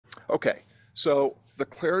Okay, so the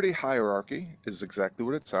clarity hierarchy is exactly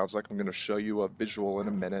what it sounds like. I'm going to show you a visual in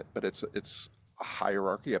a minute, but it's a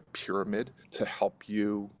hierarchy, a pyramid to help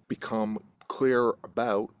you become clear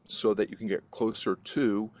about so that you can get closer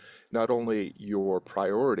to not only your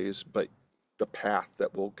priorities, but the path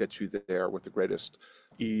that will get you there with the greatest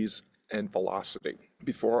ease and velocity.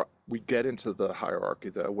 Before we get into the hierarchy,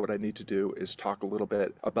 though, what I need to do is talk a little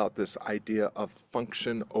bit about this idea of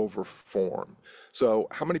function over form. So,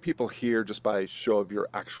 how many people here, just by show of your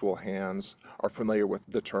actual hands, are familiar with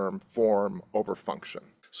the term form over function?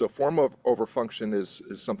 So, over function is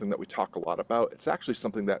something that we talk a lot about. It's actually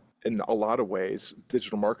something that, in a lot of ways,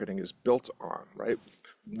 digital marketing is built on, right?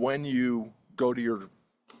 When you go to your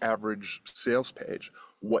average sales page,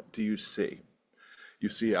 what do you see? You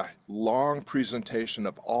see a long presentation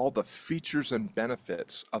of all the features and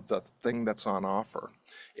benefits of the thing that's on offer.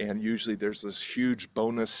 And usually there's this huge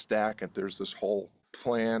bonus stack, and there's this whole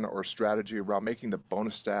plan or strategy around making the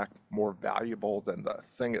bonus stack more valuable than the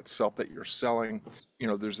thing itself that you're selling.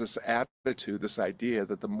 There's this attitude, this idea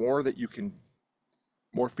that the more that you can,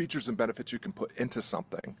 more features and benefits you can put into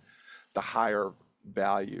something, the higher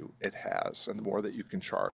value it has, and the more that you can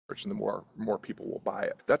charge, and the more people will buy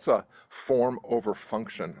it. That's a form over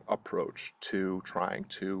function approach to trying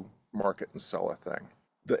to market and sell a thing.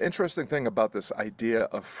 The interesting thing about this idea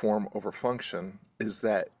of form over function is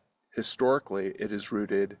that historically it is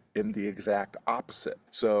rooted in the exact opposite.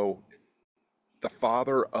 So the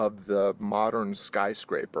father of the modern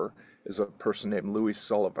skyscraper is a person named Louis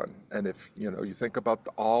Sullivan. And if you think about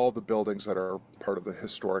all the buildings that are part of the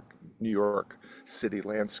historic New York City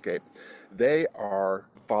landscape, they are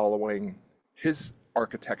following his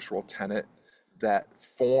architectural tenet that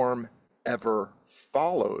form ever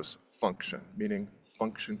follows function, meaning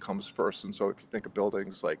function comes first. And so if you think of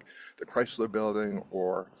buildings like the Chrysler Building,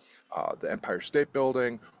 or the Empire State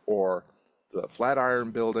Building, or the Flatiron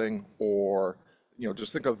Building, or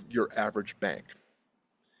just think of your average bank.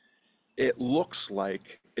 It looks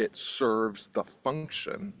like it serves the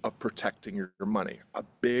function of protecting your money. A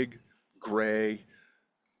big, gray,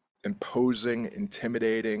 imposing,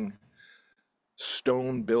 intimidating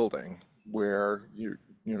stone building where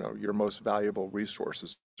your most valuable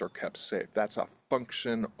resources are kept safe. That's a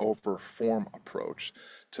function over form approach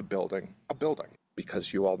to building a building.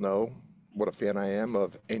 Because you all know what a fan I am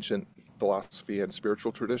of ancient philosophy and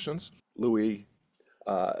spiritual traditions, Louis,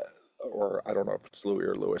 or I don't know if it's Louis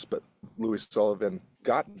or Louis, but Louis Sullivan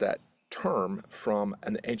got that term from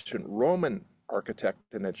an ancient Roman architect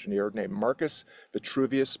and engineer named Marcus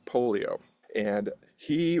Vitruvius Pollio. And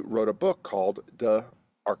he wrote a book called De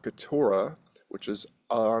Architectura, which is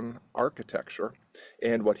on architecture.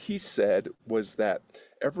 And what he said was that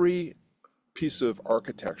every piece of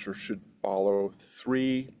architecture should follow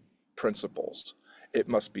three principles. It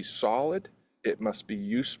must be solid, it must be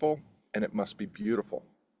useful, and it must be beautiful.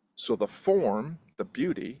 So the form, the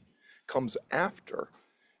beauty, comes after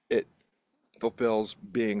it fulfills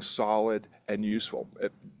being solid and useful,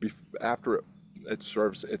 after it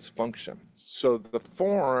serves its function. So the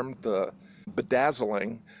form, the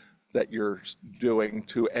bedazzling that you're doing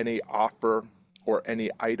to any offer or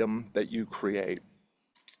any item that you create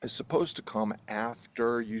is supposed to come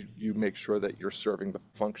after you make sure that you're serving the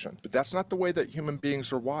function. But that's not the way that human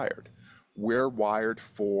beings are wired. We're wired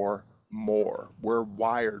for more. We're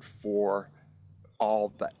wired for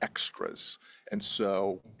all the extras. And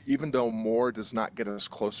so even though more does not get us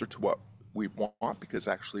closer to what we want, because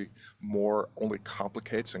actually more only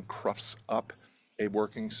complicates and crusts up a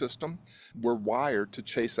working system, we're wired to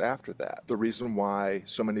chase after that. The reason why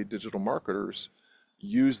so many digital marketers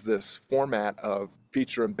use this format of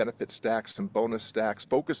feature and benefit stacks and bonus stacks,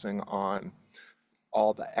 focusing on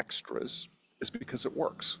all the extras, is because it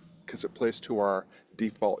works, because it plays to our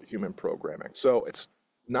default human programming. So it's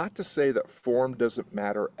not to say that form doesn't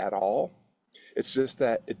matter at all. It's just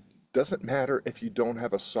that it doesn't matter if you don't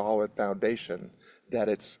have a solid foundation that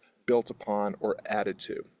it's built upon or added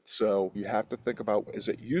to. So you have to think about, is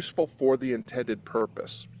it useful for the intended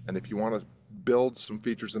purpose? And if you want to build some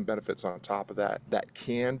features and benefits on top of that, that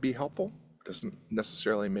can be helpful, doesn't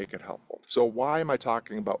necessarily make it helpful. So why am I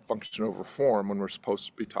talking about function over form when we're supposed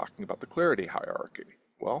to be talking about the clarity hierarchy?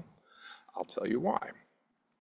 Well, I'll tell you why.